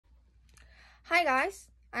Hi guys,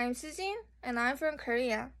 I'm Sujin and I'm from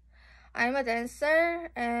Korea. I'm a dancer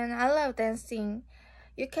and I love dancing.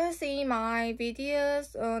 You can see my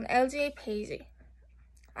videos on LGA page.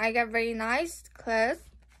 I got very nice class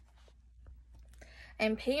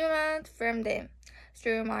and payment from them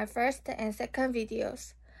through my first and second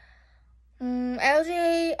videos.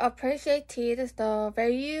 LGA appreciated the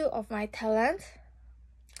value of my talent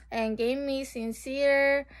and gave me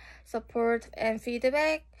sincere support and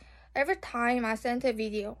feedback every time I sent a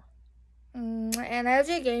video. And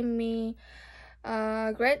LG gave me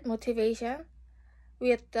great motivation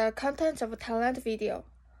with the content of a talent video.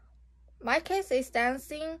 My case is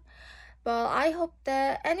dancing, but I hope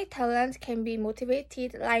that any talent can be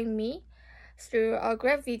motivated like me through a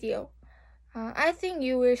great video. I think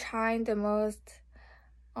you will shine the most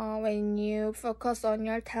when you focus on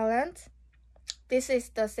your talent. This is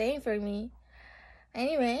the same for me.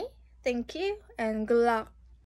 Anyway, thank you and good luck.